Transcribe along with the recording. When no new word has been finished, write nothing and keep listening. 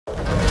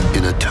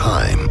In a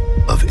time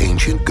of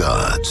ancient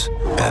gods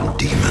and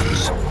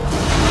demons,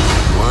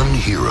 one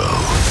hero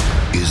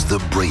is the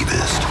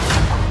bravest,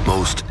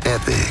 most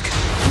epic,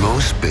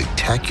 most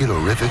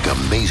spectacularific,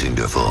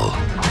 amazing-derful.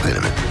 Wait a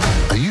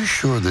minute. Are you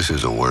sure this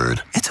is a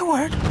word? It's a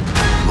word.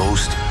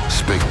 Most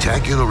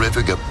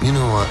spectacularific. You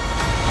know what?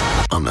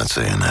 I'm not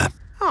saying that.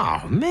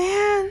 Oh,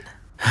 man.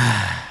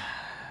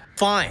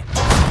 Fine.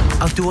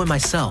 I'll do it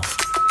myself.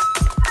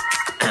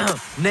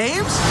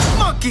 Name's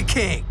Monkey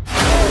King.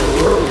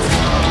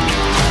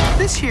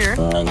 This here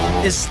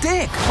is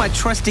Stick, my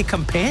trusty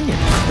companion.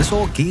 This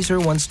old geezer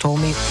once told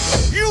me,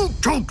 "You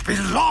don't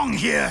belong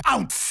here,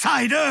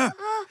 outsider!"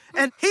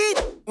 And he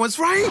was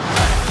right.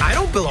 I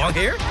don't belong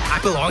here. I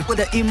belong with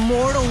the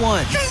immortal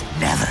one. They'd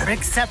never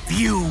accept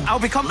you. I'll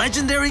become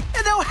legendary,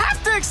 and they'll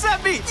have to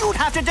accept me. You'd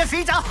have to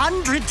defeat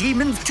 100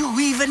 demons to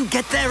even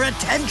get their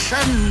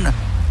attention.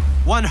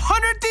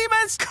 100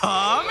 demons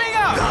coming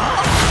up.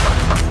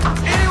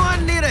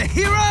 Anyone need a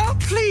hero?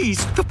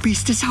 Please, the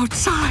beast is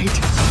outside.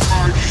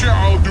 I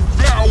shall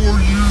devour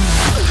you.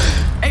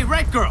 Hey,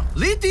 Red Girl,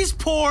 leave these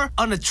poor,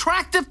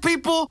 unattractive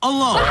people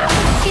alone.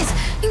 He's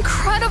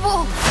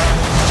incredible.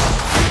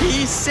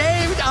 He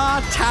saved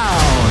our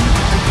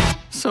town.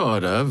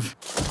 Sort of.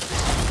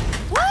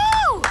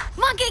 Woo!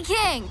 Monkey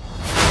King!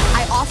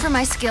 I offer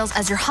my skills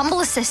as your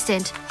humble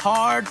assistant.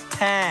 Hard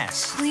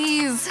pass.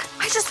 Please,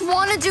 I just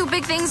want to do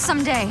big things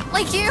someday,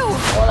 like you.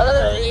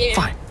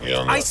 Fine.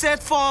 I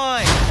said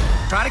fine.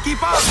 Try to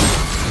keep up.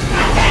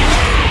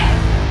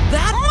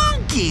 That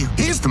monkey!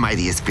 He's the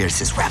mightiest,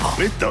 fiercest rebel.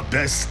 With the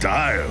best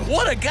style.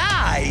 What a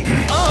guy.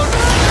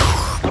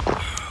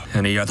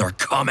 Any other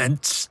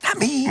comments? Not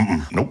me.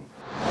 Nope.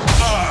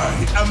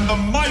 I am the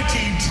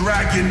mighty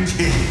Dragon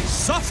King.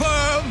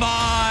 Suffer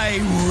my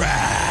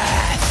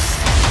wrath.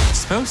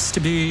 Supposed to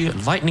be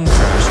lightning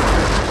crash.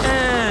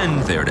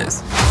 And there it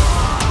is.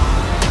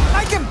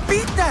 I can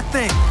beat that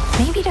thing.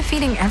 Maybe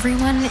defeating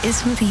everyone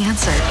isn't the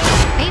answer.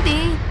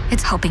 Maybe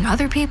it's helping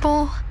other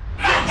people.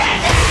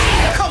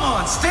 Come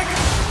on, Stick.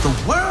 The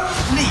world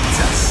needs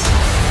us.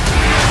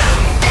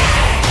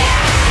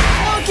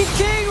 Monkey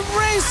King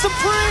reigns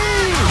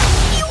supreme.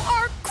 You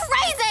are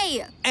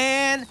crazy!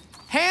 And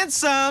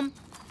handsome.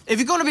 If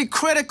you're going to be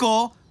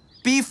critical,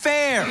 be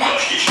fair.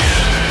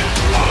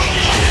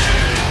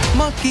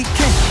 Monkey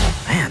King.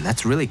 Man,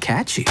 that's really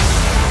catchy.